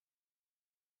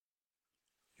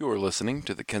You are listening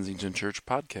to the Kensington Church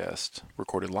podcast,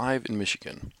 recorded live in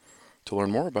Michigan. To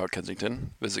learn more about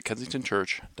Kensington, visit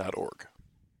kensingtonchurch.org.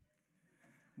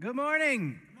 Good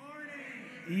morning.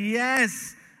 Good morning.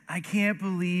 Yes, I can't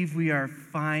believe we are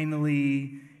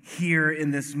finally here in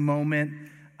this moment.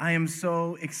 I am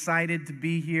so excited to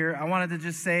be here. I wanted to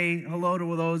just say hello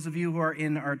to those of you who are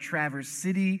in our Traverse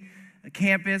City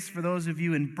campus, for those of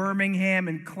you in Birmingham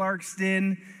and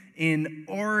Clarkston, in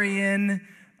Orion,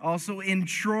 also in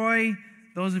Troy,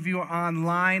 those of you who are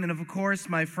online, and of course,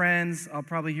 my friends, I'll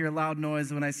probably hear a loud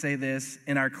noise when I say this,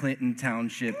 in our Clinton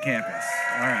Township campus.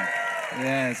 All right.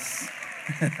 Yes.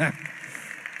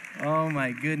 Oh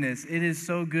my goodness. It is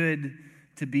so good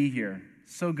to be here.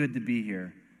 So good to be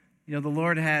here. You know, the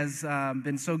Lord has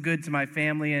been so good to my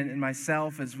family and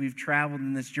myself as we've traveled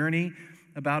in this journey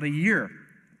about a year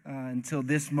until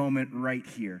this moment right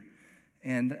here.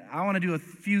 And I want to do a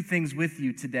few things with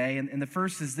you today. And the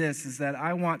first is this, is that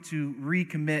I want to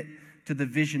recommit to the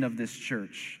vision of this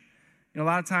church. You know, a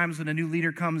lot of times when a new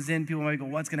leader comes in, people might go,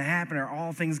 what's going to happen? Are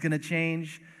all things going to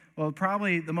change? Well,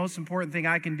 probably the most important thing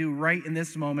I can do right in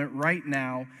this moment, right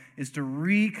now, is to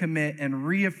recommit and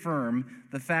reaffirm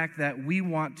the fact that we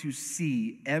want to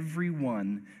see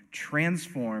everyone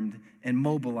transformed and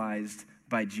mobilized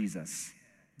by Jesus.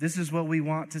 This is what we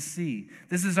want to see.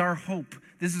 This is our hope.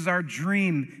 This is our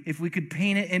dream. If we could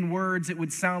paint it in words, it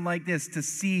would sound like this: to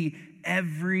see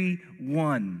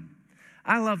everyone.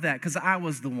 I love that because I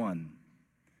was the one.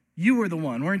 You were the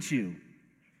one, weren't you?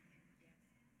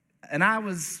 And I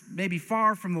was maybe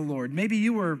far from the Lord. Maybe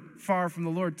you were far from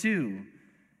the Lord too.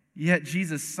 Yet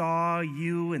Jesus saw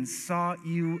you and sought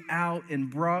you out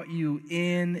and brought you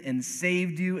in and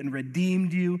saved you and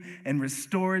redeemed you and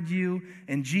restored you.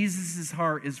 And Jesus'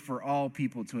 heart is for all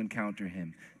people to encounter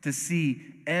him, to see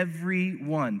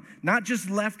everyone, not just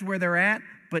left where they're at,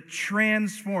 but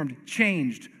transformed,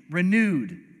 changed,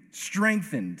 renewed,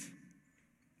 strengthened,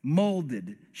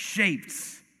 molded, shaped.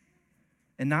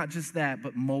 And not just that,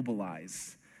 but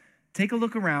mobilize. Take a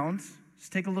look around.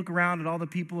 Just take a look around at all the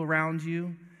people around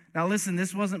you. Now listen,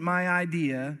 this wasn't my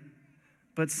idea,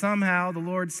 but somehow the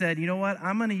Lord said, you know what?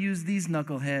 I'm going to use these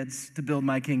knuckleheads to build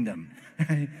my kingdom.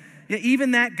 Yeah,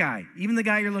 even that guy, even the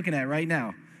guy you're looking at right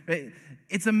now. Right?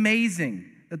 It's amazing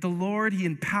that the Lord, he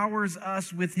empowers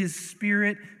us with his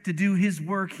Spirit to do his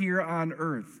work here on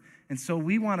earth. And so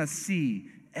we want to see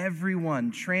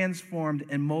everyone transformed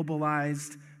and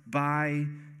mobilized by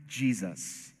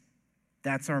Jesus.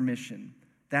 That's our mission.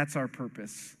 That's our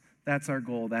purpose. That's our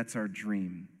goal. That's our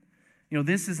dream. You know,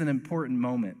 this is an important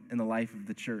moment in the life of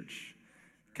the church.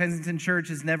 Kensington Church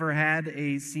has never had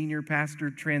a senior pastor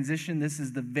transition. This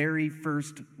is the very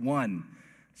first one.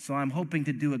 So I'm hoping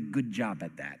to do a good job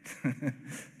at that.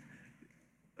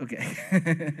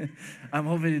 Okay. I'm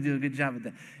hoping to do a good job at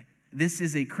that. This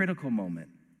is a critical moment.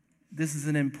 This is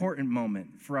an important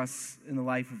moment for us in the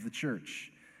life of the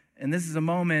church. And this is a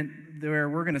moment where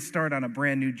we're going to start on a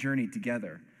brand new journey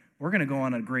together. We're going to go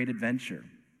on a great adventure.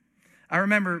 I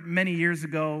remember many years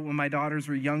ago when my daughters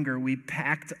were younger, we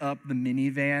packed up the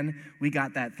minivan. We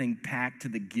got that thing packed to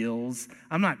the gills.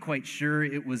 I'm not quite sure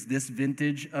it was this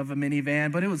vintage of a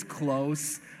minivan, but it was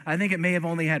close. I think it may have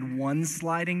only had one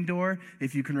sliding door,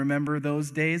 if you can remember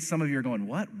those days. Some of you are going,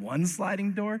 what, one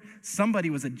sliding door? Somebody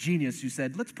was a genius who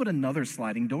said, let's put another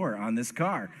sliding door on this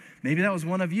car. Maybe that was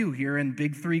one of you here in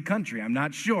Big 3 country. I'm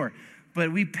not sure.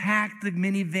 But we packed the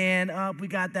minivan up. We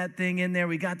got that thing in there.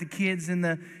 We got the kids in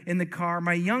the car.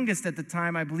 My youngest at the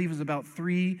time, I believe, was about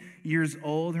 3 years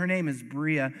old. Her name is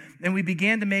Bria. And we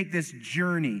began to make this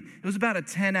journey. It was about a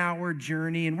 10-hour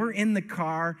journey. And we're in the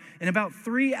car. And about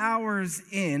 3 hours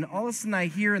in, all of a sudden I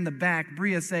hear in the back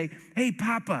Bria say, hey,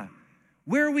 Papa,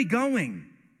 where are we going?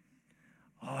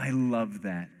 Oh, I love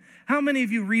that. How many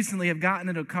of you recently have gotten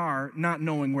in a car not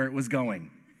knowing where it was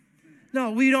going?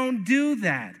 No, we don't do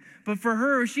that. But for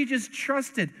her, she just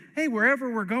trusted, hey,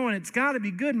 wherever we're going, it's got to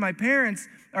be good. My parents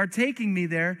are taking me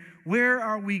there. Where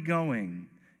are we going?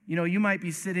 You know, you might be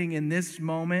sitting in this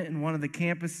moment in one of the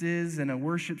campuses in a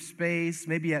worship space,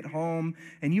 maybe at home,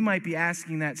 and you might be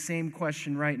asking that same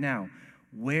question right now.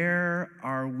 Where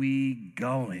are we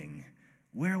going?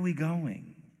 Where are we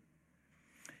going?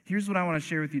 Here's what I want to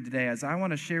share with you today, as I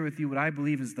want to share with you what I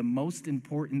believe is the most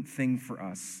important thing for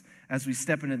us as we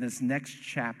step into this next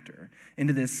chapter,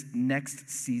 into this next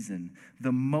season,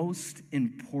 the most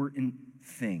important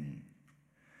thing.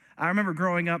 I remember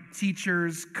growing up,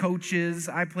 teachers, coaches,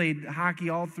 I played hockey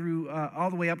all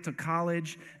the way up to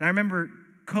college, and I remember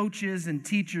coaches and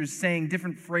teachers saying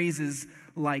different phrases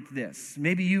like this.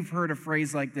 Maybe you've heard a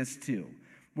phrase like this too,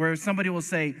 where somebody will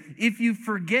say, if you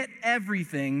forget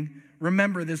everything,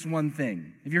 remember this one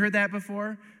thing. Have you heard that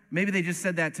before? Maybe they just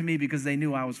said that to me because they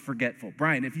knew I was forgetful.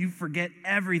 Brian, if you forget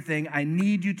everything, I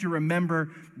need you to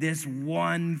remember this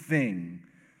one thing.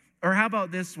 Or how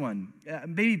about this one?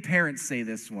 Maybe parents say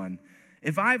this one.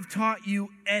 If I've taught you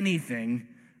anything,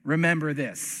 remember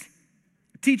this.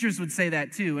 Teachers would say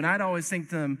that too, and I'd always think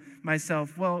to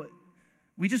myself, well,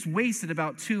 we just wasted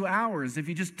about 2 hours. If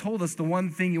you just told us the one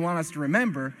thing you want us to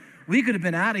remember, we could have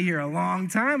been out of here a long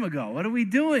time ago. What are we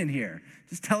doing here?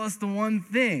 Just tell us the one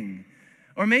thing.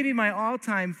 Or maybe my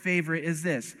all-time favorite is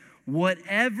this.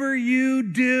 Whatever you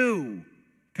do,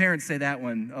 parents say that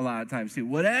one a lot of times too.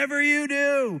 Whatever you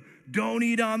do, don't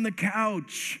eat on the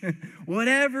couch.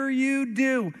 Whatever you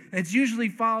do. It's usually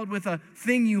followed with a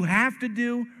thing you have to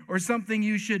do or something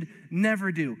you should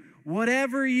never do.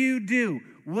 Whatever you do,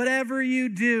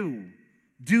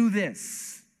 do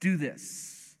this. Do this.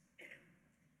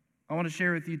 I want to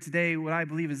share with you today what I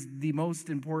believe is the most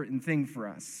important thing for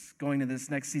us going to this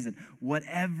next season.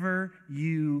 Whatever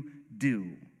you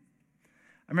do.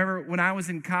 I remember when I was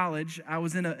in college, I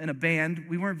was in a band.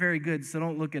 We weren't very good, so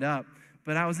don't look it up.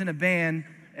 But I was in a band,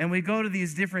 and we'd go to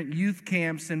these different youth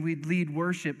camps, and we'd lead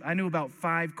worship. I knew about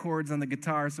 5 chords on the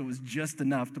guitar, so it was just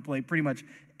enough to play pretty much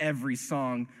every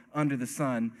song under the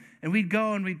sun. And we'd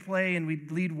go and we'd play and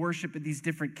we'd lead worship at these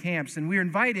different camps. And we were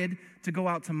invited to go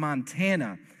out to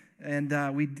Montana. And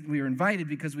we were invited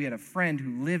because we had a friend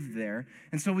who lived there.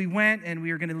 And so we went and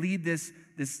we were going to lead this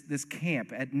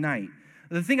camp at night.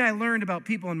 The thing I learned about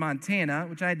people in Montana,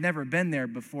 which I had never been there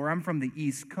before, I'm from the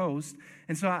East Coast,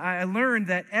 and so I learned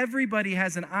that everybody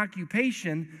has an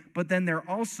occupation, but then they're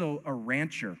also a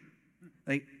rancher,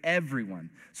 like everyone.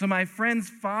 So my friend's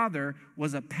father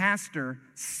was a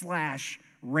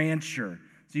pastor/rancher.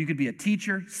 So you could be a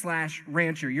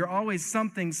teacher/rancher. You're always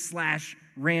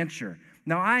something/rancher.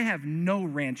 Now, I have no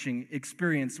ranching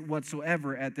experience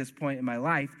whatsoever at this point in my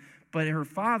life, but her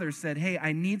father said, hey,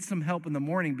 I need some help in the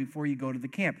morning before you go to the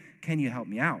camp. Can you help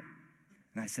me out?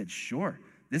 And I said, sure.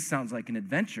 This sounds like an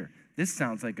adventure. This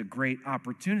sounds like a great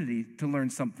opportunity to learn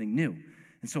something new.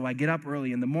 And so I get up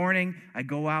early in the morning. I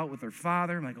go out with her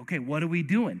father. I'm like, okay, what are we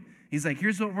doing? He's like,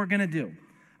 here's what we're going to do.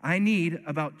 I need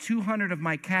about 200 of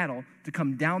my cattle to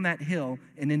come down that hill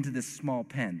and into this small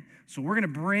pen. So we're going to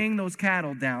bring those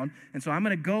cattle down. And so I'm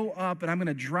going to go up and I'm going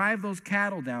to drive those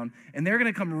cattle down, and they're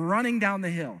going to come running down the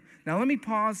hill. Now, let me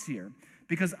pause here,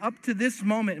 because up to this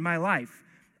moment in my life,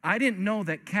 I didn't know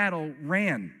that cattle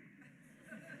ran.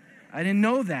 I didn't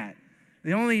know that.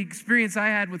 The only experience I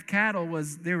had with cattle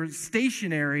was they were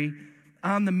stationary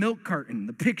on the milk carton,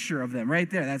 the picture of them right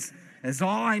there. That's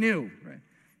all I knew. Right?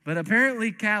 But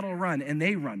apparently cattle run, and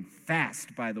they run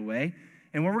fast, by the way.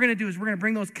 And what we're going to do is we're going to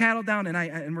bring those cattle down,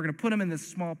 and we're going to put them in this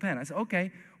small pen. I said,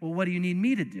 okay, well, what do you need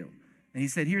me to do? And he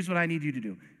said, here's what I need you to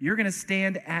do. You're going to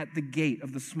stand at the gate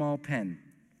of the small pen.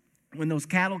 When those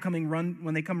cattle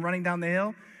when they come running down the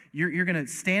hill, you're going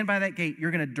to stand by that gate.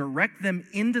 You're going to direct them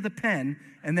into the pen,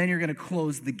 and then you're going to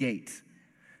close the gate.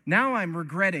 Now I'm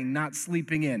regretting not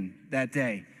sleeping in that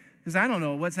day, because I don't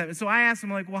know what's happening. So I asked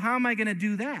him, like, well, how am I going to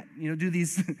do that? Do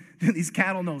these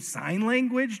cattle know sign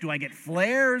language? Do I get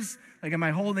flares? Like, am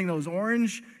I holding those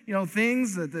orange,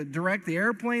 things that direct the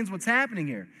airplanes? What's happening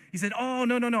here? He said, oh,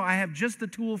 no, I have just the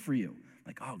tool for you. I'm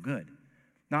like, oh, good.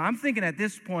 Now, I'm thinking at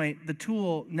this point, the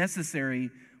tool necessary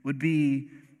would be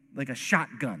like a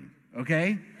shotgun,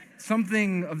 okay?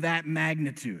 Something of that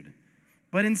magnitude.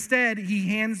 But instead, he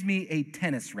hands me a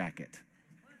tennis racket.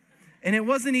 And it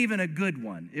wasn't even a good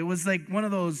one. It was like one of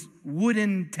those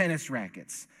wooden tennis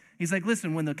rackets. He's like,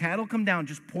 listen, when the cattle come down,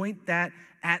 just point that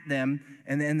at them,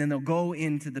 and then they'll go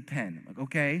into the pen. I'm like,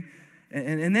 okay.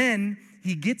 And then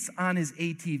he gets on his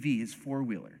ATV, his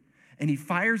four-wheeler, and he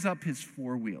fires up his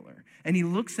four-wheeler. And he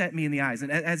looks at me in the eyes,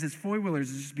 and as his four-wheeler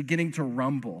is just beginning to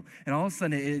rumble, and all of a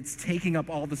sudden it's taking up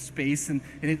all the space, and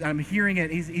I'm hearing it.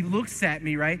 He looks at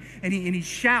me, right, and he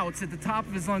shouts at the top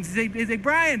of his lungs. He's like,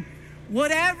 Brian,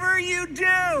 whatever you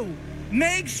do,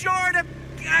 make sure to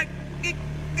get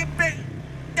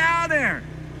down there.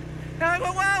 And I go,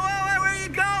 whoa, where are you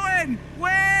going?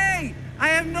 Wait, I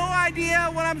have no idea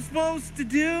what I'm supposed to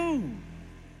do.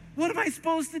 What am I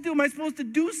supposed to do? Am I supposed to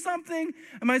do something?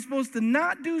 Am I supposed to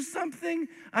not do something?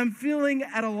 I'm feeling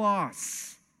at a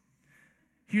loss.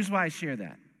 Here's why I share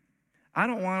that. I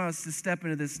don't want us to step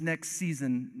into this next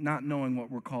season not knowing what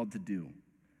we're called to do.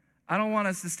 I don't want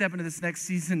us to step into this next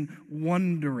season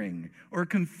wondering or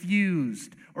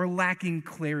confused or lacking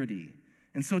clarity.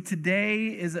 And so today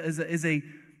is a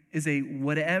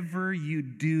whatever you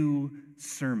do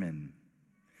sermon.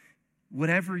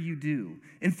 Whatever you do.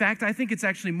 In fact, I think it's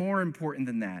actually more important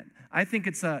than that. I think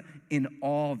it's a in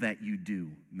all that you do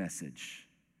message.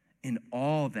 in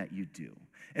all that you do.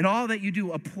 In all that you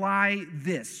do, apply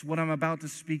this, what I'm about to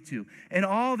speak to. In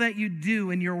all that you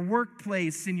do, in your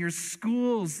workplace, in your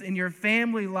schools, in your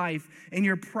family life, in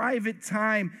your private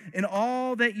time, in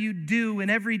all that you do, in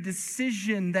every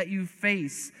decision that you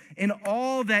face, in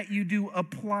all that you do,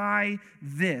 apply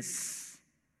this.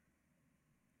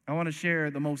 I want to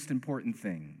share the most important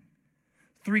thing.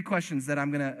 3 questions that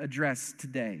I'm going to address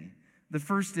today. The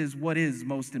first is, what is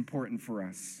most important for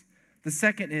us? The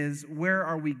second is, where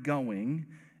are we going?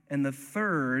 And the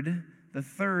third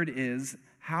is,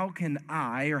 how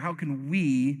can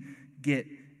we get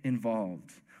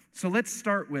involved? So let's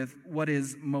start with what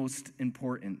is most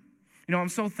important. You know, I'm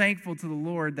so thankful to the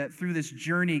Lord that through this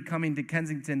journey coming to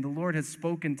Kensington, the Lord has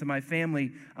spoken to my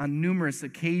family on numerous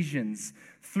occasions,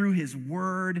 through his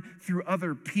word, through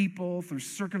other people, through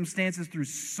circumstances, through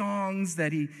songs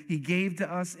that he gave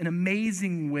to us in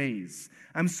amazing ways.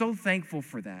 I'm so thankful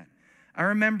for that. I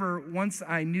remember once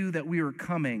I knew that we were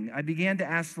coming, I began to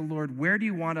ask the Lord, where do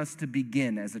you want us to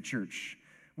begin as a church?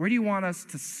 Where do you want us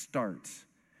to start?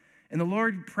 And the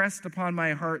Lord pressed upon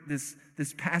my heart this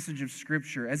passage of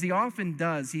Scripture. As he often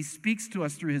does, he speaks to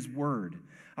us through his word.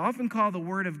 I often call the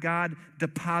word of God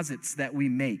deposits that we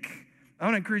make. I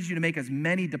want to encourage you to make as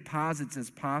many deposits as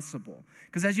possible.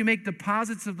 Because as you make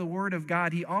deposits of the word of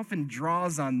God, he often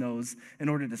draws on those in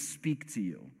order to speak to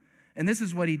you. And this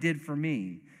is what he did for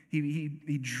me.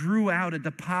 He drew out a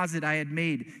deposit I had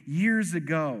made years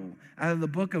ago out of the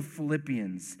book of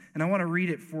Philippians. And I want to read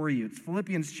it for you. It's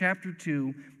Philippians chapter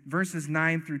 2, verses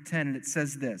 9 through 10, and it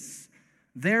says this: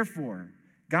 "Therefore,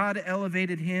 God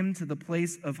elevated him to the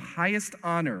place of highest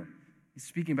honor," he's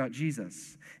speaking about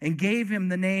Jesus, "and gave him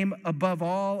the name above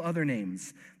all other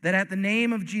names, that at the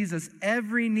name of Jesus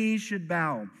every knee should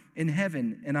bow in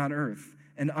heaven and on earth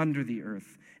and under the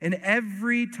earth, and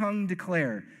every tongue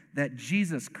declare that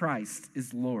Jesus Christ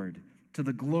is Lord, to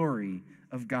the glory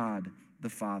of God the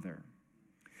Father."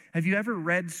 Have you ever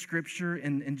read Scripture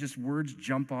and just words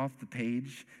jump off the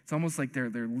page? It's almost like they're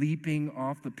leaping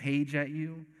off the page at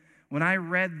you. When I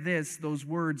read this, those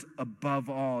words above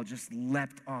all just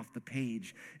leapt off the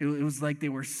page. It was like they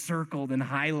were circled and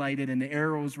highlighted and the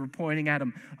arrows were pointing at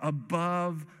them.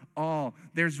 Above all.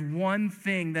 There's one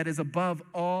thing that is above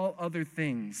all other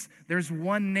things. There's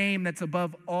one name that's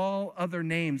above all other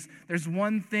names. There's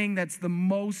one thing that's the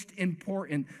most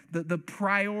important, the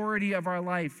priority of our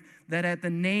life, that at the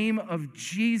name of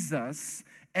Jesus,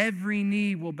 every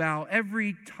knee will bow,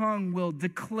 every tongue will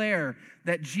declare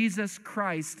that Jesus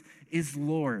Christ is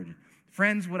Lord.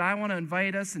 Friends, what I want to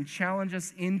invite us and challenge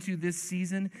us into this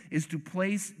season is to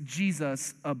place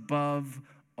Jesus above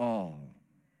all.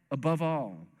 Above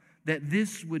all. That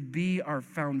this would be our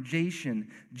foundation,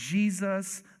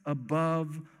 Jesus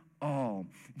above all.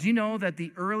 Do you know that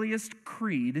the earliest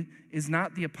creed is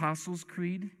not the Apostles'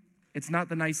 Creed? It's not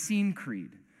the Nicene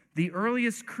Creed. The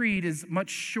earliest creed is much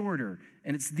shorter,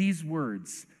 and it's these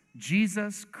words: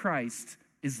 Jesus Christ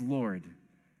is Lord.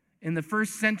 In the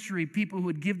first century, people who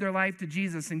would give their life to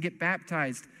Jesus and get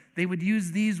baptized, they would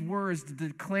use these words to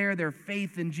declare their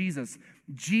faith in Jesus.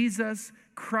 Jesus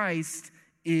Christ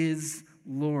is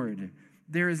Lord.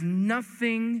 There is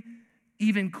nothing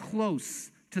even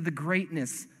close to the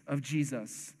greatness of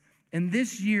Jesus. And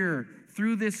this year,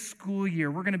 through this school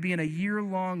year, we're going to be in a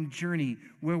year-long journey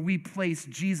where we place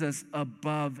Jesus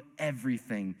above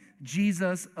everything.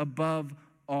 Jesus above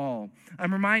all.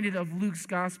 I'm reminded of Luke's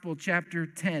Gospel, chapter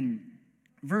 10,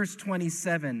 verse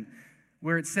 27,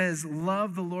 where it says,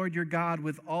 "Love the Lord your God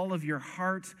with all of your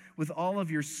heart, with all of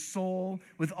your soul,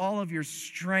 with all of your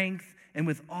strength, and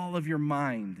with all of your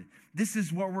mind." This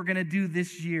is what we're going to do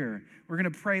this year. We're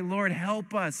going to pray, Lord,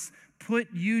 help us put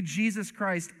you, Jesus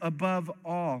Christ, above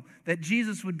all. That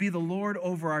Jesus would be the Lord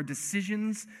over our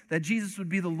decisions. That Jesus would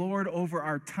be the Lord over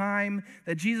our time.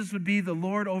 That Jesus would be the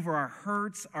Lord over our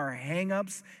hurts, our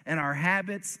hang-ups, and our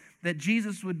habits. That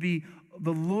Jesus would be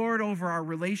the Lord over our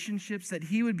relationships, that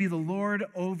he would be the Lord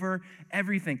over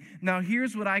everything. Now,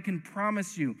 here's what I can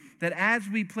promise you, that as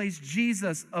we place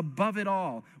Jesus above it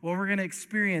all, what we're going to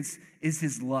experience is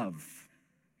his love,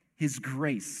 his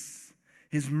grace,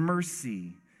 his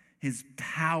mercy, his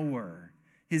power,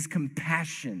 his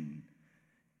compassion,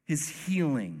 his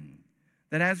healing.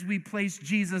 That as we place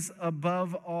Jesus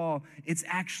above all, it's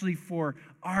actually for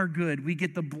our good. We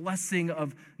get the blessing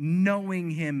of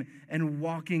knowing him and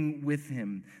walking with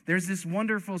him. There's this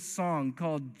wonderful song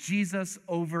called Jesus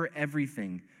Over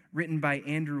Everything, written by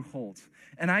Andrew Holt.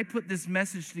 And I put this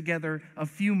message together a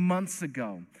few months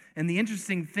ago. And the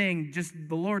interesting thing, just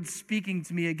the Lord speaking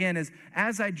to me again, is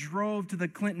as I drove to the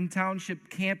Clinton Township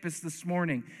campus this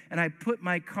morning and I put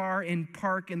my car in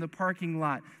park in the parking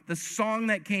lot, the song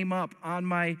that came up on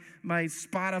my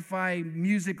Spotify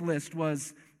music list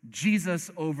was Jesus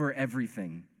Over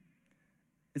Everything.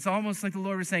 It's almost like the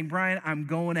Lord was saying, Brian, I'm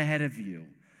going ahead of you.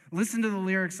 Listen to the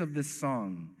lyrics of this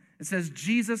song. It says,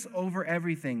 Jesus over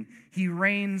everything. He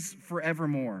reigns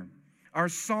forevermore. Our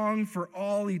song for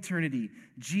all eternity.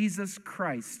 Jesus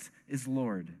Christ is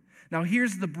Lord. Now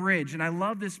here's the bridge, and I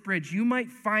love this bridge. You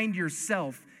might find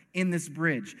yourself in this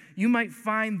bridge. You might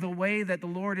find the way that the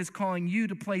Lord is calling you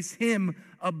to place him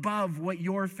above what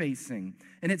you're facing.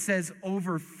 And it says,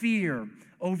 over fear,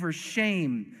 over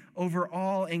shame, over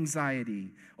all anxiety,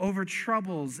 over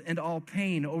troubles and all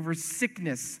pain, over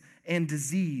sickness and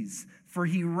disease. For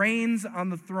he reigns on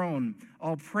the throne.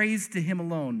 All praise to him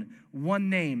alone. One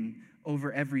name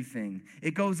over everything.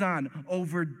 It goes on,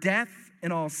 over death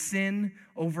and all sin,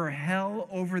 over hell,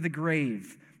 over the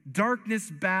grave. Darkness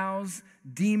bows,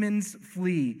 demons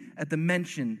flee at the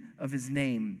mention of his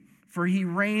name. For he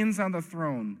reigns on the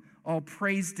throne. All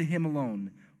praise to him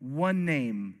alone. One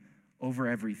name over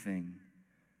everything.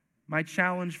 My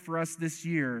challenge for us this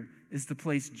year is to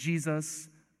place Jesus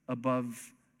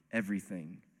above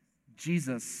everything.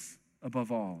 Jesus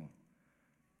above all.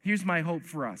 Here's my hope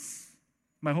for us,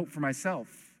 my hope for myself,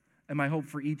 and my hope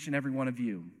for each and every one of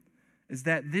you, is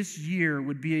that this year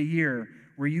would be a year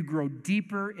where you grow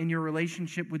deeper in your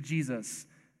relationship with Jesus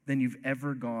than you've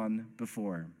ever gone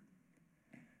before.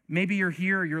 Maybe you're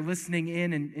here, you're listening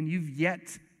in, and you've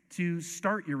yet to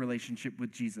start your relationship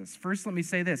with Jesus. First, let me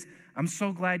say this. I'm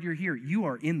so glad you're here. You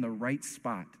are in the right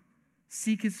spot.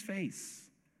 Seek his face.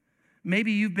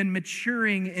 Maybe you've been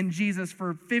maturing in Jesus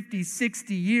for 50,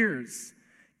 60 years.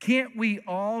 Can't we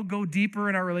all go deeper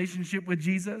in our relationship with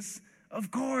Jesus?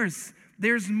 Of course.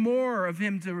 There's more of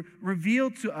him to reveal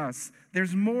to us.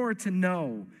 There's more to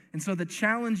know. And so the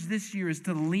challenge this year is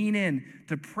to lean in,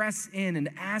 to press in and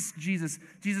ask Jesus,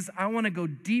 Jesus, I want to go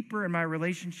deeper in my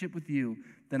relationship with you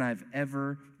than I've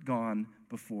ever gone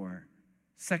before.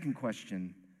 Second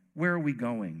question, where are we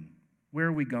going? Where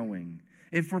are we going?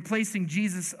 If we're placing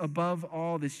Jesus above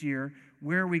all this year,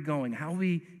 where are we going? How are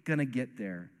we going to get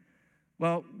there?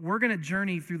 Well, we're going to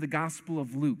journey through the Gospel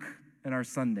of Luke in our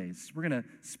Sundays. We're going to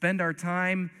spend our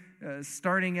time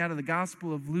starting out of the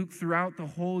Gospel of Luke throughout the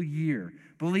whole year.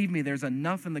 Believe me, there's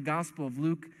enough in the Gospel of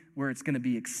Luke where it's going to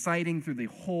be exciting through the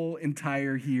whole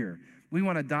entire year. We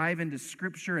want to dive into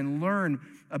Scripture and learn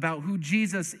about who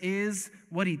Jesus is,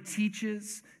 what he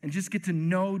teaches, and just get to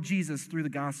know Jesus through the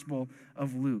Gospel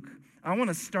of Luke. I want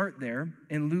to start there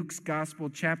in Luke's Gospel,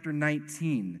 chapter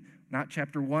 19. Not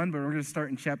chapter 1, but we're going to start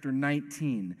in chapter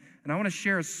 19. And I want to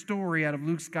share a story out of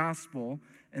Luke's Gospel,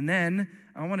 and then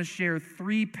I want to share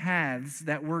 3 paths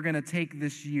that we're going to take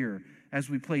this year as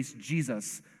we place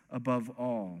Jesus above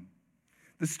all.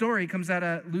 The story comes out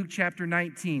of Luke chapter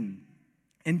 19.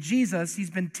 And Jesus, he's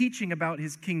been teaching about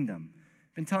his kingdom.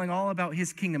 Been telling all about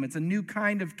his kingdom. It's a new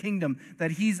kind of kingdom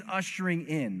that he's ushering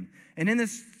in. And in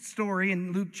this story,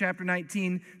 in Luke chapter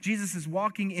 19, Jesus is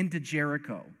walking into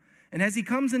Jericho. And as he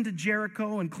comes into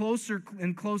Jericho and closer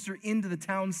into the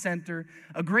town center,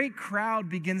 a great crowd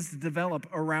begins to develop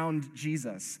around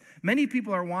Jesus. Many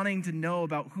people are wanting to know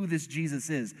about who this Jesus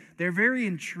is. They're very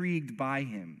intrigued by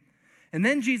him. And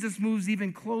then Jesus moves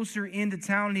even closer into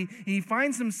town, and he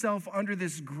finds himself under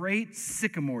this great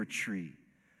sycamore tree.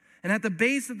 And at the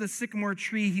base of the sycamore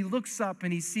tree, he looks up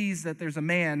and he sees that there's a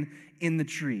man in the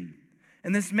tree.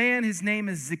 And this man, his name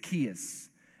is Zacchaeus.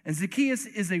 And Zacchaeus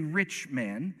is a rich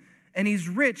man, and he's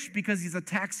rich because he's a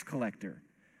tax collector.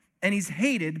 And he's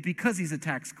hated because he's a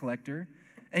tax collector.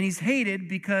 And he's hated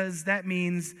because that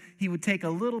means he would take a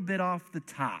little bit off the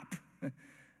top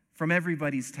from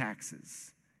everybody's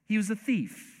taxes. He was a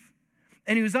thief.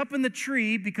 And he was up in the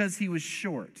tree because he was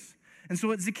short. And so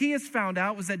what Zacchaeus found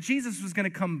out was that Jesus was going to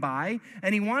come by,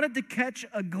 and he wanted to catch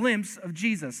a glimpse of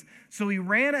Jesus. So he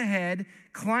ran ahead,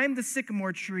 climbed the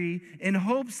sycamore tree in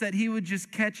hopes that he would just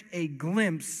catch a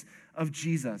glimpse of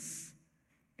Jesus.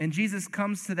 And Jesus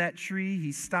comes to that tree.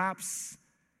 He stops.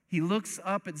 He looks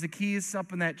up at Zacchaeus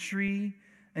up in that tree,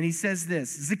 and he says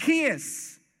this,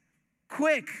 Zacchaeus,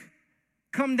 quick,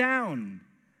 come down.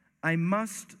 I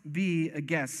must be a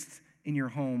guest in your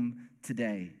home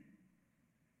today.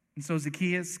 And so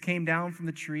Zacchaeus came down from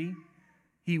the tree.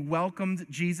 He welcomed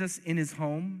Jesus in his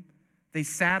home. They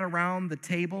sat around the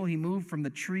table. He moved from the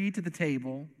tree to the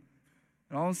table.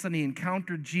 And all of a sudden he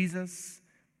encountered Jesus.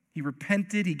 He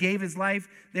repented. He gave his life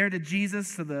there to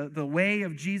Jesus, to the way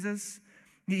of Jesus.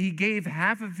 He gave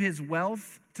half of his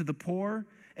wealth to the poor,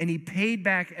 and he paid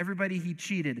back everybody he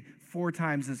cheated 4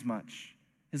 times as much.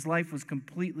 His life was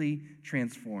completely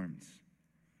transformed.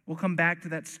 We'll come back to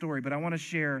that story, but I want to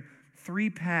share 3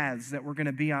 paths that we're going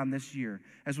to be on this year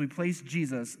as we place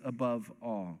Jesus above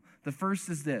all. The first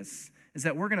is this, is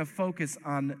that we're going to focus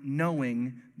on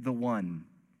knowing the one.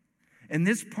 And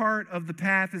this part of the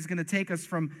path is going to take us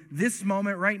from this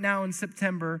moment right now in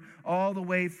September all the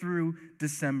way through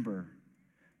December.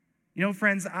 You know,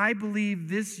 friends, I believe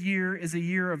this year is a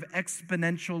year of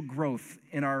exponential growth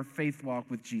in our faith walk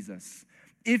with Jesus.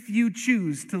 If you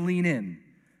choose to lean in,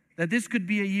 that this could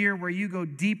be a year where you go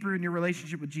deeper in your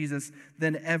relationship with Jesus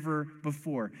than ever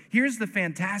before. Here's the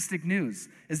fantastic news,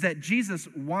 is that Jesus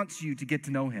wants you to get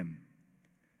to know him.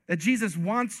 That Jesus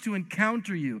wants to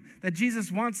encounter you, that Jesus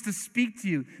wants to speak to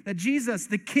you, that Jesus,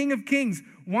 the King of Kings,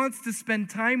 wants to spend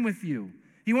time with you.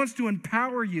 He wants to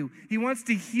empower you. He wants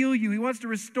to heal you. He wants to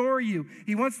restore you.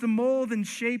 He wants to mold and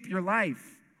shape your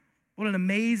life. What an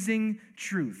amazing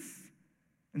truth.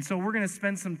 And so we're going to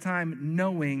spend some time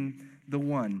knowing the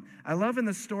one. I love in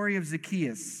the story of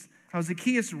Zacchaeus, how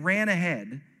Zacchaeus ran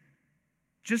ahead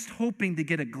just hoping to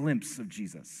get a glimpse of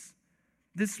Jesus.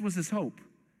 This was his hope.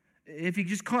 If he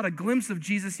just caught a glimpse of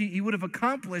Jesus, he would have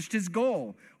accomplished his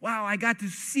goal. Wow, I got to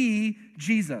see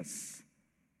Jesus.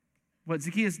 What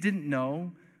Zacchaeus didn't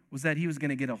know was that he was going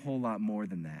to get a whole lot more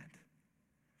than that.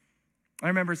 I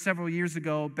remember several years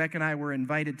ago, Beck and I were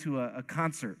invited to a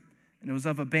concert, and it was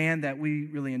of a band that we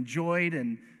really enjoyed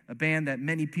and a band that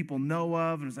many people know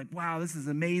of. And it was like, wow, this is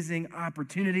an amazing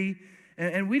opportunity.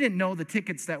 And we didn't know the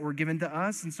tickets that were given to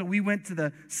us. And so we went to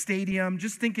the stadium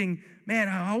just thinking, man,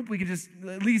 I hope we could just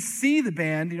at least see the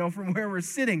band, from where we're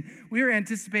sitting. We were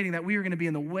anticipating that we were going to be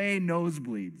in the way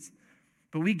nosebleeds.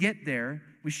 But we get there,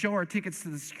 we show our tickets to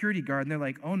the security guard, and they're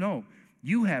like, oh no,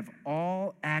 you have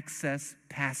all access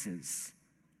passes.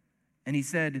 And he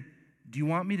said, do you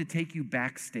want me to take you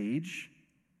backstage?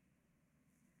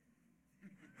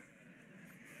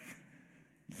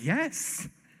 Yes.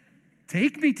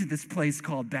 Take me to this place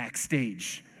called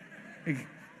backstage.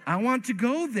 I want to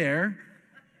go there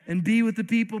and be with the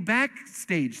people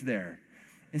backstage there.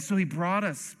 And so he brought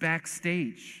us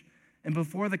backstage. And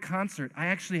before the concert, I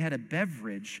actually had a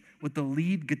beverage with the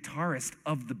lead guitarist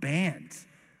of the band.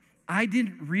 I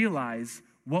didn't realize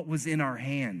what was in our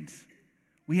hand.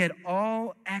 We had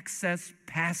all access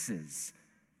passes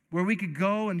where we could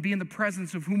go and be in the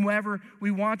presence of whomever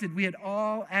we wanted. We had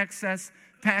all access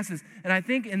passes. And I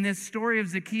think in this story of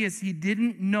Zacchaeus, he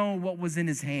didn't know what was in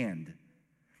his hand.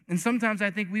 And sometimes I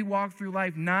think we walk through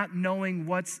life not knowing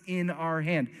what's in our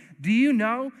hand. Do you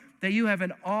know that you have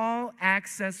an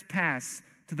all-access pass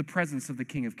to the presence of the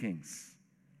King of Kings?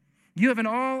 You have an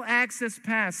all-access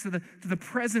pass to the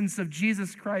presence of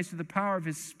Jesus Christ, to the power of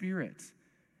his Spirit.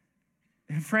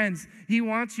 And friends, he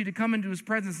wants you to come into his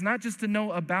presence, not just to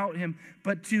know about him,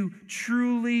 but to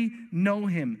truly know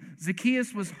him.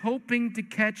 Zacchaeus was hoping to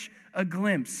catch a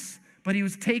glimpse, but he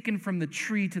was taken from the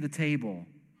tree to the table.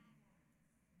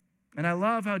 And I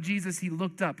love how Jesus, he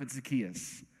looked up at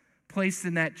Zacchaeus, placed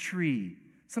in that tree.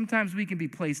 Sometimes we can be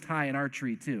placed high in our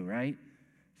tree too, right?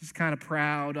 Just kind of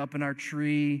proud up in our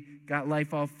tree, got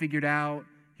life all figured out.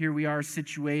 Here we are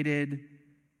situated.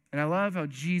 And I love how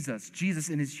Jesus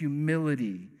in his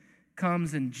humility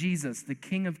comes, and Jesus, the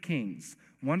King of Kings,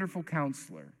 wonderful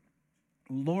counselor,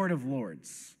 Lord of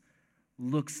Lords,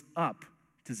 looks up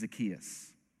to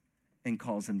Zacchaeus and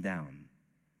calls him down.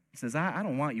 He says, I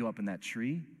don't want you up in that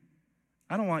tree.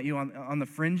 I don't want you on the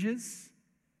fringes.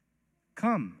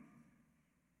 Come.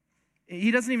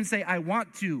 He doesn't even say, I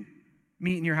want to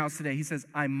meet in your house today. He says,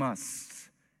 I must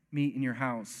meet in your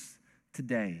house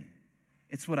today.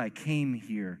 It's what I came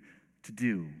here to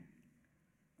do.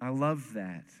 I love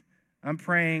that. I'm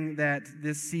praying that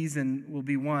this season will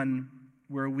be one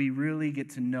where we really get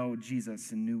to know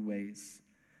Jesus in new ways.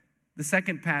 The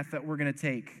second path that we're going to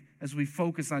take as we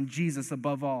focus on Jesus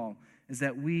above all is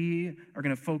that we are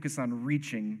going to focus on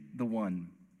reaching the one.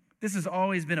 This has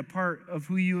always been a part of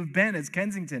who you have been as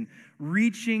Kensington,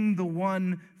 reaching the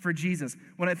one for Jesus.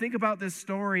 When I think about this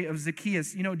story of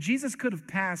Zacchaeus, Jesus could have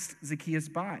passed Zacchaeus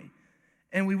by,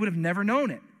 and we would have never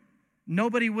known it.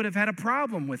 Nobody would have had a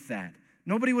problem with that.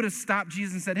 Nobody would have stopped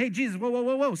Jesus and said, hey, Jesus,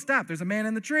 whoa, stop. There's a man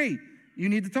in the tree. You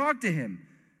need to talk to him.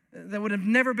 That would have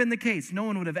never been the case. No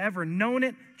one would have ever known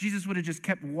it. Jesus would have just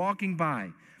kept walking by.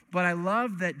 But I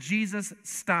love that Jesus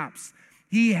stops.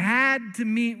 He had to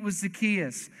meet with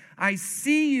Zacchaeus. I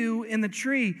see you in the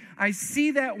tree. I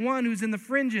see that one who's in the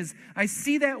fringes. I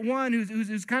see that one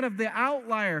who's kind of the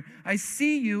outlier. I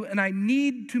see you, and I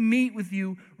need to meet with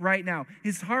you right now.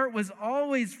 His heart was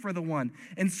always for the one.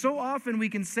 And so often we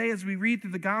can say as we read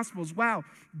through the Gospels, wow,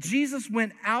 Jesus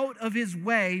went out of his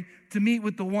way to meet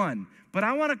with the one. But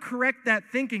I want to correct that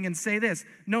thinking and say this.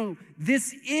 No,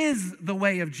 this is the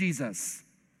way of Jesus.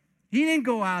 He didn't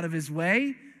go out of his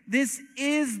way. This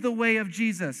is the way of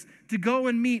Jesus, to go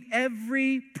and meet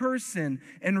every person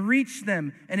and reach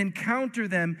them and encounter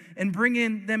them and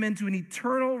bring them into an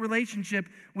eternal relationship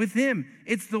with him.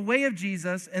 It's the way of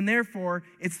Jesus, and therefore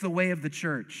it's the way of the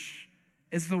church.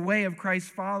 It's the way of Christ's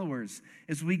followers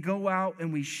as we go out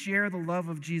and we share the love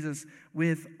of Jesus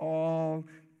with all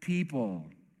people.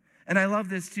 And I love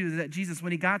this too, that Jesus,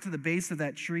 when he got to the base of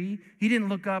that tree, he didn't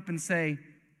look up and say,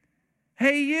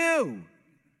 "Hey, you.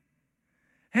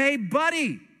 Hey,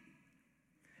 buddy.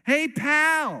 Hey,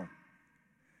 pal."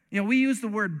 You know, we use the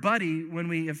word buddy when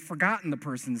we have forgotten the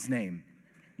person's name.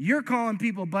 You're calling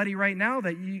people buddy right now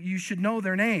that you should know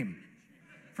their name.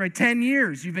 For 10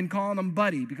 years, you've been calling them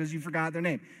buddy because you forgot their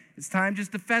name. It's time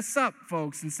just to fess up,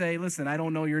 folks, and say, listen, I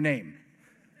don't know your name.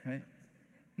 Right?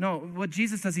 No, what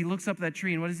Jesus does, he looks up at that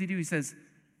tree, and what does he do? He says,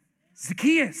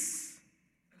 Zacchaeus.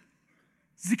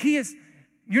 Zacchaeus,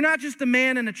 you're not just a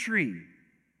man in a tree.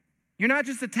 You're not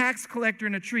just a tax collector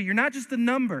in a tree. You're not just a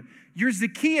number. You're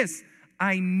Zacchaeus.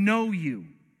 I know you.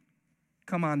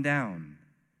 Come on down.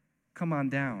 Come on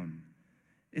down.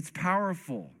 It's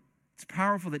powerful. It's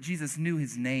powerful that Jesus knew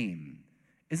his name.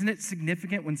 Isn't it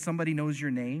significant when somebody knows your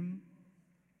name?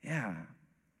 Yeah.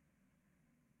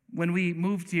 When we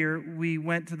moved here, we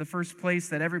went to the first place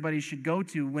that everybody should go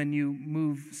to when you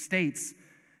move states,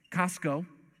 Costco.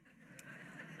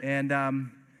 And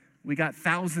we got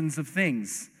thousands of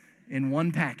things in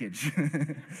one package.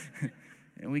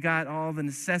 And we got all the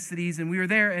necessities, and we were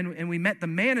there, and we met the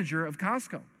manager of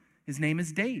Costco. His name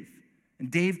is Dave. And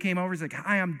Dave came over, he's like,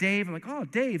 "Hi, I'm Dave." I'm like, "Oh,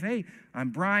 Dave, hey,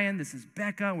 I'm Brian, this is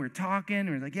Becca." And we were talking, and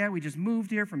we're like, "Yeah, we just moved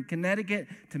here from Connecticut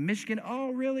to Michigan."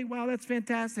 "Oh, really? Wow, that's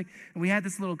fantastic." And we had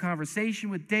this little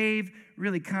conversation with Dave,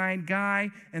 really kind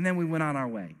guy, and then we went on our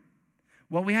way.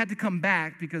 Well, we had to come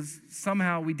back because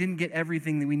somehow we didn't get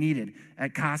everything that we needed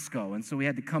at Costco. And so we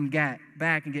had to come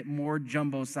back and get more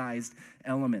jumbo-sized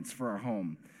elements for our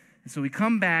home. And so we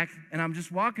come back, and I'm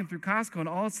just walking through Costco, and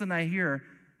all of a sudden I hear,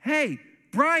 "Hey,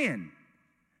 Brian."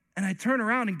 And I turn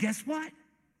around, and guess what?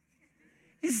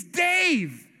 It's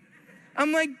Dave.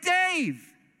 I'm like,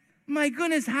 "Dave, my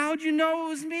goodness, how'd you know it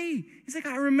was me?" He's like,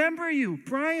 "I remember you,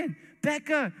 Brian.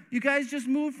 Becca, you guys just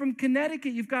moved from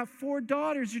Connecticut. You've got 4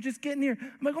 daughters. You're just getting here."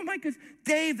 I'm like, "Oh my goodness,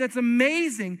 Dave, that's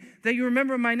amazing that you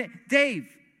remember my name. Dave,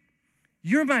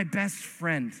 you're my best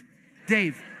friend."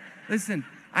 Dave, listen,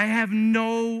 I have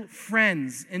no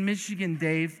friends in Michigan,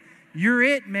 Dave. You're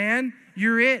it, man.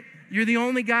 You're it. You're the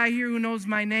only guy here who knows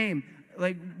my name.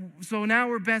 Like, so now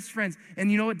we're best friends.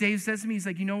 And you know what Dave says to me? He's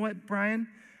like, "You know what, Brian?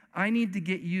 I need to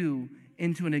get you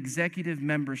into an executive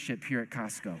membership here at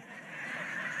Costco."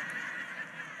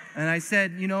 And I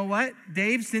said, "You know what,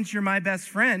 Dave, since you're my best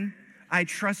friend, I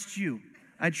trust you.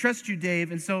 I trust you,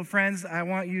 Dave. And so, friends, I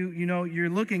want you, you're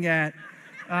looking at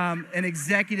an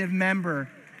executive member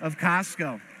of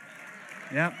Costco."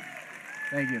 Yep.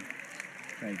 Thank you.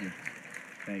 Thank you.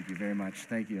 Thank you very much.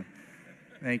 Thank you.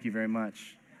 Thank you very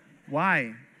much.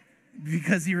 Why?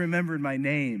 Because he remembered my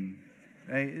name.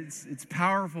 Right? It's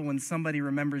powerful when somebody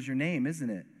remembers your name, isn't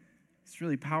it? It's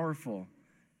really powerful.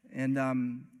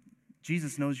 And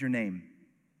Jesus knows your name.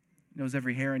 He knows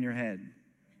every hair on your head.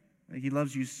 Like, he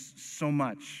loves you so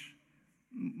much.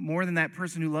 More than that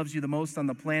person who loves you the most on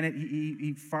the planet,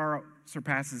 he far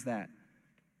surpasses that.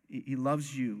 He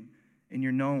loves you, and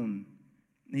you're known.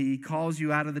 He calls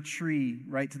you out of the tree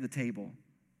right to the table.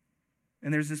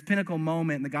 And there's this pinnacle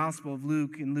moment in the Gospel of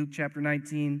Luke, in Luke chapter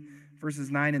 19, verses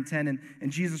 9 and 10,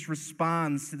 and Jesus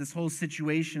responds to this whole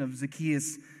situation of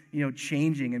Zacchaeus,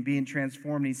 changing and being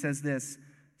transformed. He says this,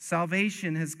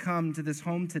 "Salvation has come to this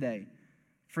home today,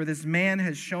 for this man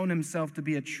has shown himself to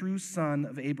be a true son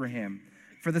of Abraham.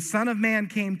 For the Son of Man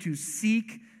came to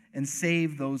seek and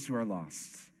save those who are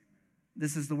lost."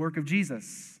 This is the work of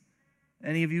Jesus.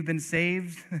 Any of you been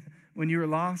saved when you were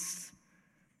lost?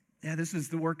 Yeah, this is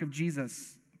the work of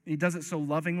Jesus. He does it so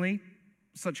lovingly,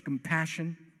 such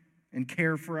compassion and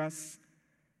care for us.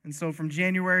 And so from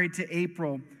January to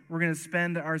April, we're going to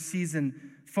spend our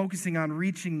season focusing on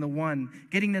reaching the one,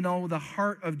 getting to know the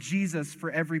heart of Jesus for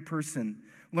every person,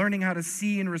 learning how to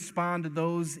see and respond to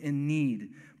those in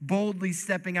need, boldly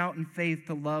stepping out in faith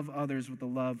to love others with the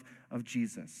love of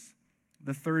Jesus.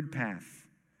 The third path,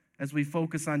 as we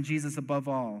focus on Jesus above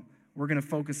all, we're going to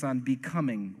focus on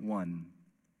becoming one.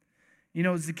 You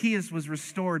know, Zacchaeus was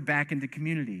restored back into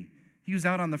community. He was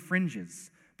out on the fringes,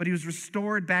 but he was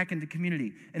restored back into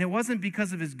community. And it wasn't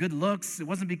because of his good looks. It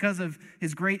wasn't because of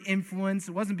his great influence.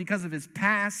 It wasn't because of his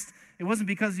past. It wasn't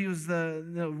because he was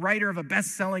the writer of a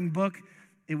best-selling book.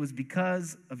 It was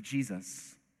because of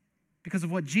Jesus, because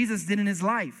of what Jesus did in his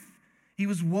life. He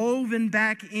was woven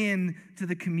back into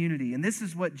the community. And this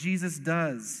is what Jesus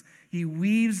does. He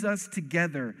weaves us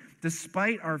together.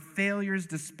 Despite our failures,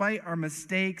 despite our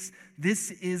mistakes, this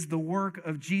is the work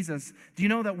of Jesus. Do you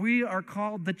know that we are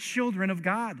called the children of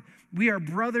God? We are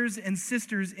brothers and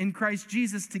sisters in Christ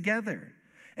Jesus together.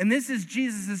 And this is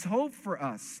Jesus' hope for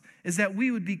us, is that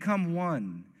we would become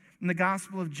one. In the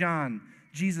Gospel of John,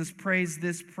 Jesus prays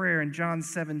this prayer in John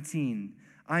 17.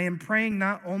 I am praying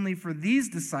not only for these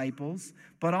disciples,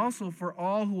 but also for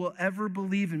all who will ever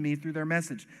believe in me through their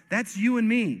message. That's you and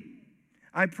me.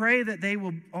 I pray that they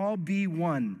will all be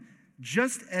one,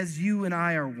 just as you and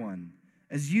I are one.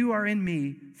 As you are in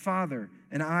me, Father,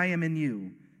 and I am in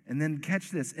you. And then catch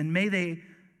this. And may they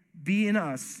be in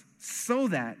us so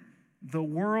that the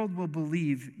world will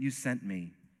believe you sent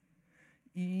me.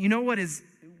 You know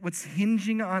what's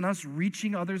hinging on us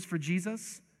reaching others for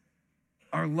Jesus?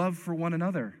 Our love for one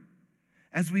another.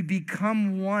 As we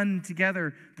become one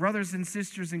together, brothers and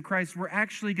sisters in Christ, we're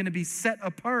actually going to be set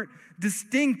apart,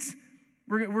 distinct.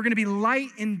 We're going to be light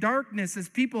in darkness. As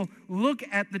people look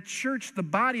at the church, the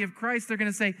body of Christ, they're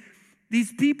going to say,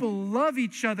 these people love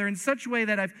each other in such a way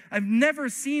that I've never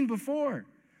seen before.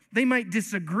 They might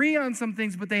disagree on some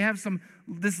things, but they have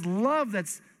this love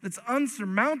that's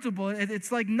unsurmountable.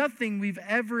 It's like nothing we've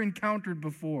ever encountered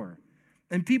before.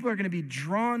 And people are going to be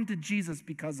drawn to Jesus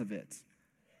because of it.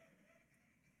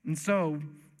 And so,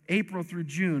 April through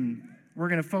June, we're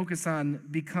going to focus on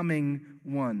becoming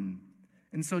one.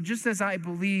 And so just as I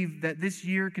believe that this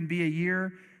year can be a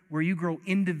year where you grow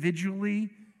individually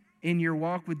in your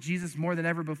walk with Jesus more than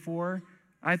ever before,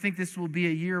 I think this will be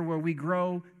a year where we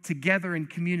grow together in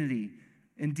community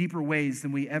in deeper ways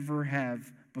than we ever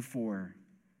have before.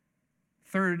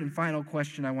 Third and final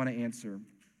question I want to answer.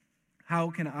 How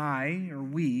can I or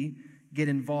we get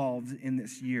involved in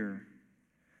this year?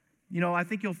 You know, I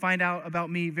think you'll find out about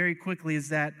me very quickly is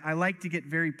that I like to get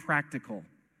very practical.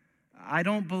 I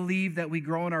don't believe that we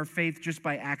grow in our faith just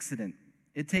by accident.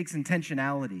 It takes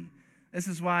intentionality. This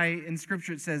is why in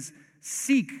Scripture it says,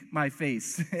 seek my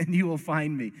face and you will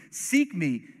find me. Seek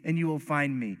me and you will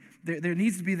find me. There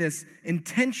needs to be this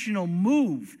intentional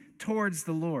move towards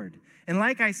the Lord. And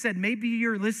like I said, maybe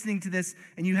you're listening to this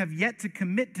and you have yet to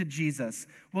commit to Jesus.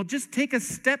 Well, just take a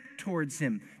step towards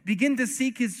him. Begin to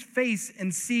seek his face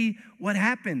and see what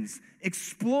happens.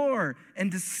 Explore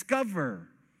and discover.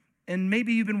 And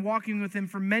maybe you've been walking with him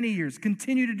for many years.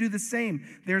 Continue to do the same.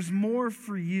 There's more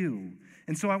for you.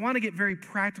 And so I want to get very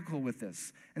practical with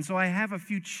this. And so I have a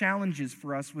few challenges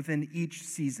for us within each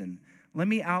season. Let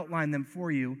me outline them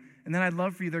for you. And then I'd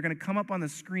love for you, they're going to come up on the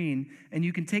screen, and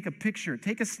you can take a picture,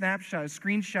 take a snapshot, a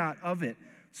screenshot of it,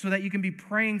 so that you can be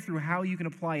praying through how you can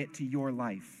apply it to your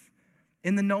life.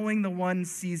 In the Knowing the One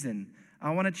season,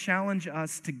 I want to challenge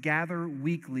us to gather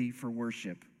weekly for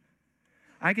worship.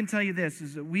 I can tell you this,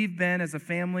 is that we've been as a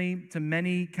family to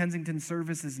many Kensington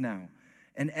services now.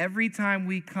 And every time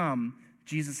we come,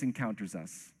 Jesus encounters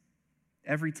us.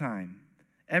 Every time.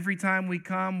 Every time we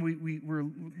come,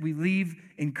 we leave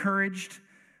encouraged.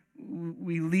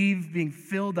 We leave being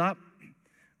filled up.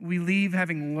 We leave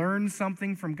having learned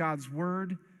something from God's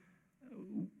word.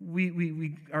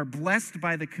 We are blessed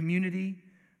by the community.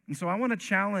 And so I want to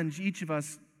challenge each of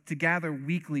us to gather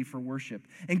weekly for worship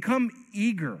and come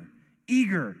eager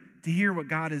to hear what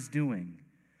God is doing.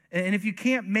 And if you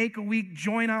can't make a week,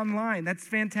 join online. That's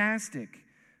fantastic.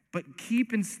 But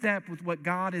keep in step with what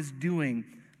God is doing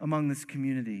among this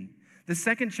community. The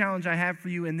second challenge I have for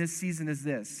you in this season is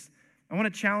this. I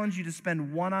want to challenge you to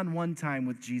spend one-on-one time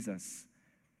with Jesus.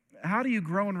 How do you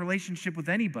grow in relationship with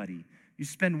anybody? You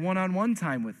spend one-on-one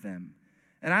time with them.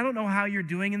 And I don't know how you're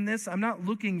doing in this. I'm not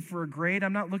looking for a grade.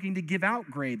 I'm not looking to give out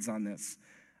grades on this.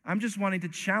 I'm just wanting to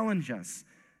challenge us.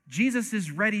 Jesus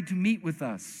is ready to meet with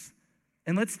us.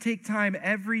 And let's take time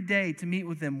every day to meet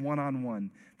with him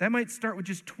one-on-one. That might start with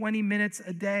just 20 minutes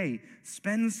a day.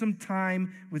 Spend some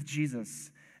time with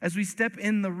Jesus. As we step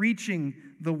in the reaching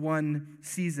the one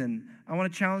season, I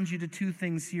want to challenge you to two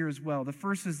things here as well. The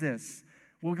first is this.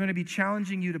 We're going to be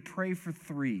challenging you to pray for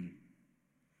three.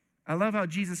 I love how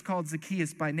Jesus called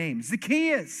Zacchaeus by name.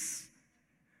 Zacchaeus!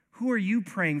 Who are you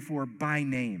praying for by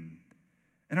name?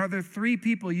 And are there three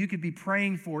people you could be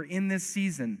praying for in this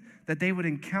season that they would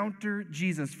encounter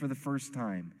Jesus for the first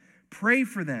time? Pray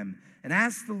for them and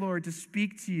ask the Lord to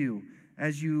speak to you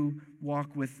as you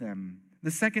walk with them. The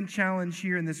second challenge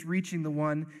here in this reaching the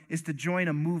one is to join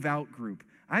a move out group.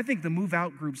 I think the move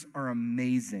out groups are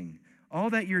amazing.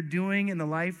 All that you're doing in the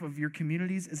life of your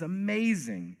communities is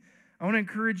amazing. I want to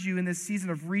encourage you in this season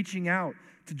of reaching out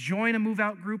to join a move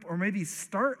out group or maybe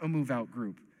start a move out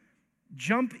group.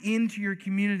 Jump into your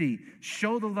community.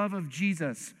 Show the love of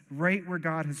Jesus right where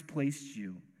God has placed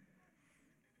you.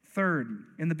 Third,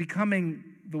 in the becoming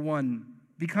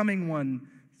one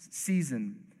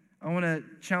season, I want to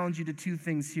challenge you to two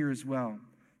things here as well.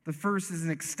 The first is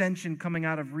an extension coming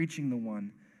out of reaching the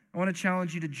one. I want to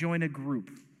challenge you to join a group,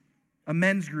 a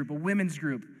men's group, a women's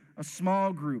group, a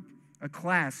small group, a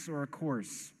class, or a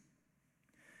course.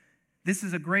 This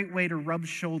is a great way to rub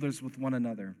shoulders with one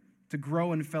another, to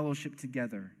grow in fellowship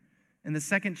together. And the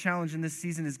second challenge in this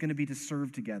season is going to be to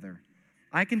serve together.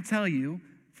 I can tell you,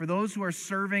 for those who are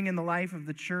serving in the life of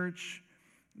the church,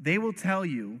 they will tell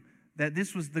you that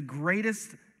this was the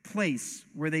greatest place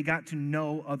where they got to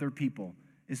know other people,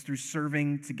 is through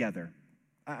serving together.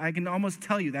 I can almost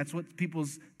tell you that's what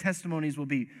people's testimonies will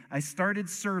be. I started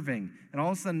serving, and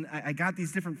all of a sudden I got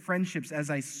these different friendships as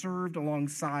I served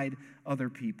alongside other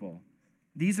people.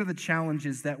 These are the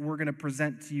challenges that we're going to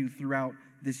present to you throughout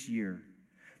this year.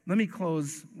 Let me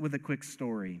close with a quick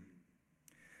story.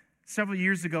 Several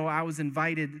years ago, I was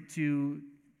invited to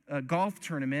a golf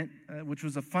tournament, which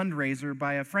was a fundraiser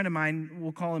by a friend of mine.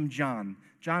 We'll call him John.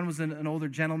 John was an older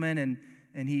gentleman,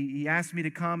 and he asked me to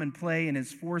come and play in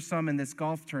his foursome in this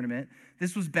golf tournament.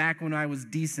 This was back when I was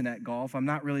decent at golf. I'm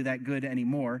not really that good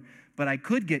anymore, but I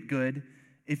could get good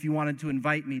if you wanted to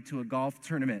invite me to a golf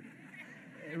tournament.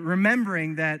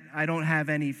 Remembering that I don't have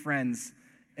any friends,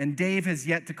 and Dave has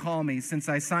yet to call me since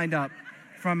I signed up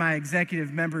for my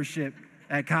executive membership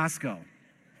at Costco,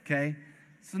 okay?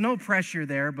 So no pressure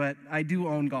there, but I do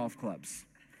own golf clubs.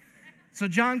 So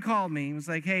John called me. He was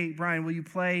like, hey, Brian, will you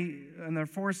play in their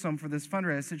foursome for this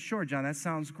fundraiser? I said, sure, John, that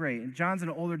sounds great. And John's an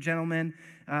older gentleman.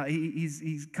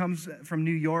 He comes from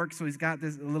New York, so he's got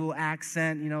this little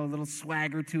accent, a little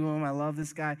swagger to him. I love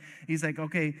this guy. He's like,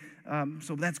 okay,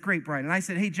 so that's great, Brian. And I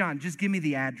said, hey, John, just give me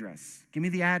the address. Give me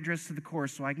the address to the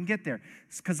course so I can get there.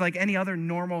 Because like any other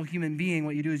normal human being,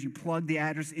 what you do is you plug the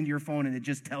address into your phone, and it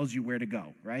just tells you where to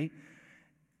go, right?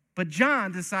 But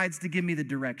John decides to give me the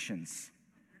directions.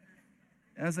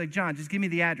 And I was like, John, just give me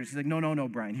the address. He's like, no,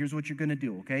 Brian. Here's what you're going to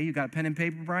do, okay? You got a pen and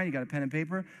paper, Brian? You got a pen and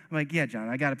paper? I'm like, yeah, John,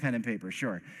 I got a pen and paper,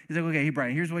 sure. He's like, okay, hey,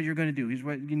 Brian, here's what you're going to do. Here's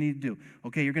what you need to do.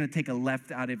 Okay, you're going to take a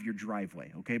left out of your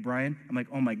driveway, okay, Brian? I'm like,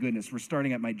 oh, my goodness, we're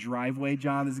starting at my driveway,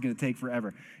 John? This is going to take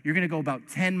forever. You're going to go about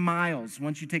 10 miles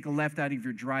once you take a left out of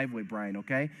your driveway, Brian,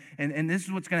 okay? And this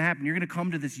is what's going to happen. You're going to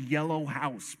come to this yellow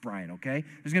house, Brian, okay?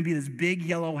 There's going to be this big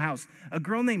yellow house. A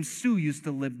girl named Sue used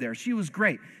to live there. She was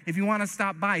great. If you want to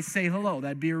stop by, say hello.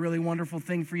 That'd be a really wonderful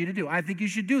thing for you to do. I think you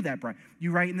should do that, Brian.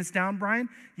 You writing this down, Brian?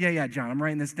 Yeah, John, I'm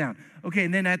writing this down. Okay,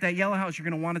 and then at that yellow house, you're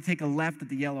going to want to take a left at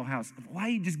the yellow house.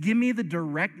 Why? Just give me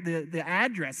the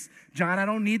address. John, I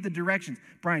don't need the directions.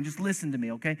 Brian, just listen to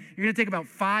me, okay? You're going to take about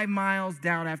 5 miles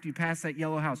down after you pass that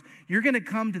yellow house. You're going to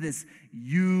come to this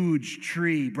huge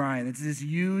tree, Brian. It's this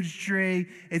huge tree.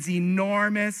 It's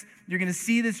enormous. You're going to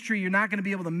see this tree. You're not going to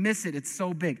be able to miss it. It's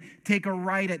so big. Take a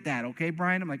right at that, okay,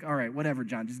 Brian? I'm like, all right, whatever,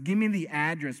 John. Just give me the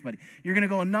address, buddy. You're going to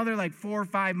go another 4 or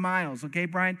 5 miles, okay,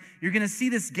 Brian? You're going to see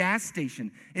this gas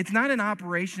station. It's not in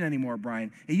operation anymore,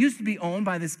 Brian. It used to be owned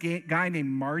by this guy named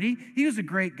Marty. He was a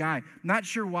great guy. Not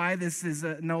sure why this is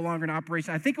no longer in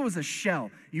operation. I think it was a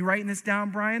shell. You writing this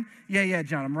down, Brian? Yeah,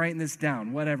 John, I'm writing this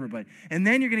down. Whatever, buddy. And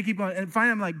then you're going to keep going. And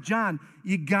finally, I'm like, John,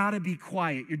 you got to be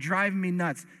quiet. You're driving me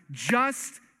nuts.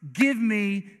 Just give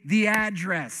me the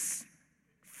address.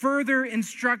 Further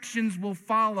instructions will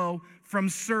follow from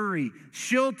Surrey.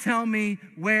 She'll tell me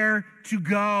where to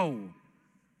go.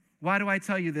 Why do I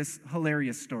tell you this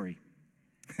hilarious story?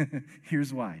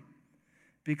 Here's why.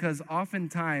 Because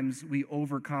oftentimes we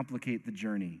overcomplicate the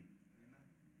journey.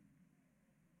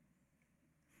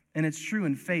 And it's true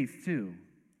in faith too.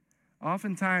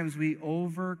 Oftentimes we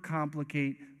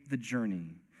overcomplicate the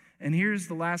journey. And here's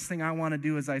the last thing I want to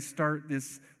do as I start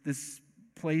this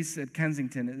place at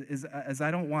Kensington is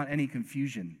I don't want any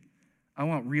confusion. I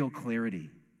want real clarity.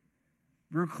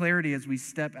 Real clarity as we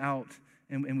step out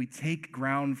and we take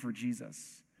ground for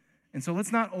Jesus. And so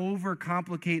let's not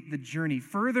overcomplicate the journey.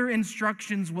 Further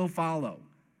instructions will follow.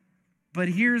 But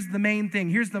here's the main thing.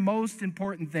 Here's the most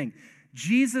important thing.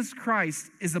 Jesus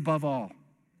Christ is above all.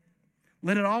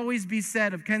 Let it always be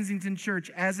said of Kensington Church,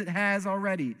 as it has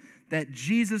already, that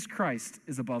Jesus Christ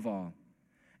is above all.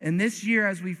 And this year,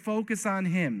 as we focus on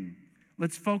him,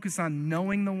 let's focus on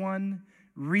knowing the one,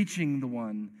 reaching the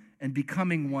one, and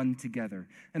becoming one together.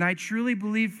 And I truly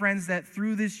believe, friends, that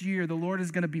through this year, the Lord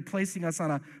is going to be placing us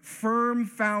on a firm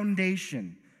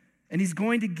foundation. And he's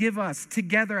going to give us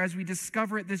together, as we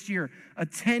discover it this year, a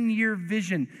 10-year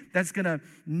vision that's going to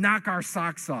knock our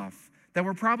socks off. That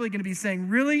we're probably going to be saying,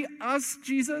 really, us,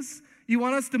 Jesus? You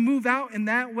want us to move out in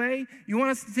that way? You want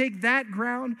us to take that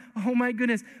ground? Oh my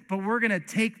goodness. But we're going to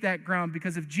take that ground,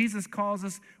 because if Jesus calls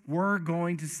us, we're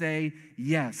going to say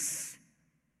yes.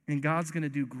 And God's going to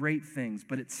do great things.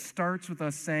 But it starts with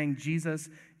us saying, Jesus,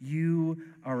 you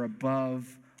are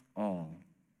above all.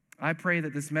 I pray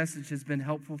that this message has been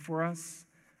helpful for us.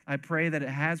 I pray that it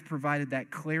has provided that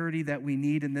clarity that we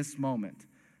need in this moment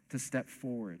to step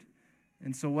forward.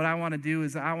 And so what I want to do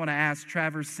is I want to ask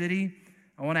Traverse City,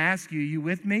 I want to ask you, are you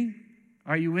with me?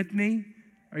 Are you with me?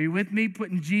 Are you with me,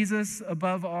 putting Jesus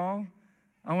above all?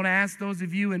 I want to ask those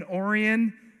of you in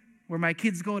Orion, where my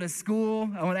kids go to school,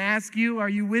 I want to ask you, are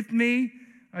you with me?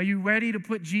 Are you ready to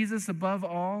put Jesus above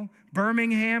all?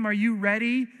 Birmingham, are you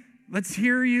ready? Let's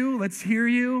hear you. Let's hear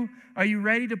you. Are you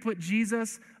ready to put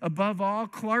Jesus above all?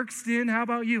 Clarkston, how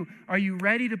about you? Are you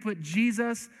ready to put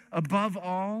Jesus above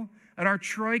all? At our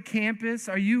Troy campus,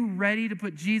 are you ready to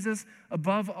put Jesus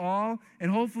above all?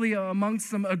 And hopefully amongst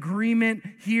some agreement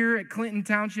here at Clinton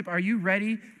Township, are you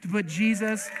ready to put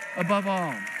Jesus above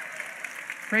all?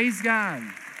 Praise God.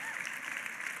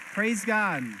 Praise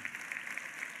God.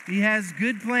 He has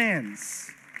good plans.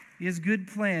 He has good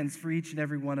plans for each and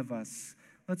every one of us.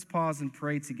 Let's pause and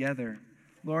pray together.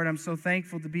 Lord, I'm so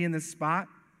thankful to be in this spot,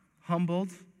 humbled,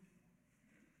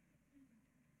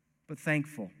 but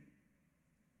thankful.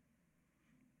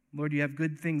 Lord, you have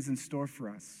good things in store for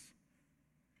us.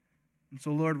 And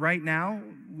so, Lord, right now,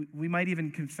 we might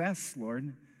even confess,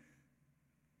 Lord,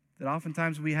 that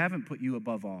oftentimes we haven't put you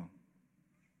above all.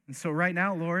 And so right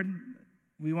now, Lord,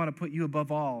 we want to put you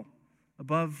above all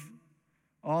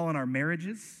in our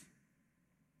marriages,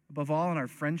 above all in our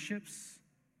friendships.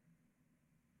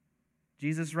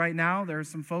 Jesus, right now, there are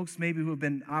some folks maybe who have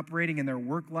been operating in their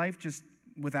work life just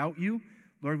without you.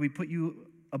 Lord, we put you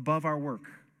above our work,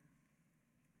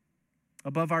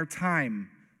 above our time.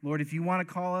 Lord, if you want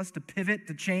to call us to pivot,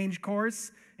 to change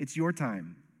course, it's your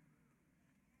time.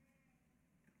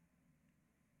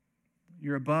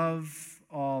 You're above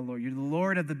all, Lord. You're the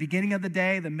Lord of the beginning of the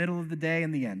day, the middle of the day,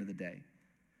 and the end of the day.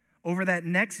 Over that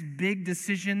next big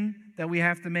decision that we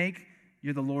have to make,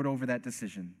 you're the Lord over that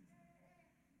decision.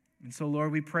 And so,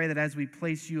 Lord, we pray that as we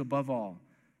place you above all,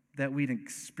 that we'd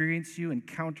experience you,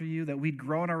 encounter you, that we'd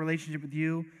grow in our relationship with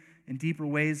you in deeper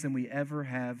ways than we ever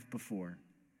have before.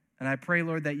 And I pray,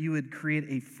 Lord, that you would create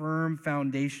a firm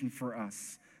foundation for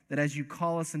us, that as you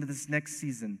call us into this next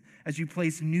season, as you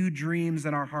place new dreams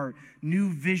in our heart,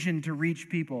 new vision to reach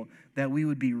people, that we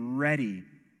would be ready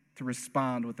to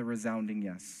respond with a resounding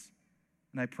yes.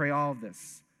 And I pray all of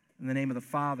this in the name of the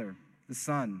Father, the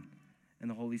Son, and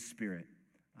the Holy Spirit.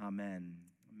 Amen.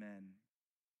 Amen.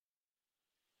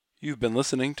 You've been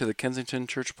listening to the Kensington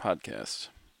Church Podcast.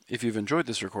 If you've enjoyed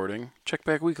this recording, check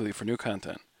back weekly for new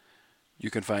content. You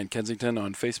can find Kensington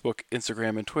on Facebook,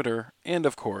 Instagram, and Twitter, and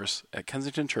of course at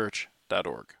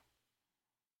kensingtonchurch.org.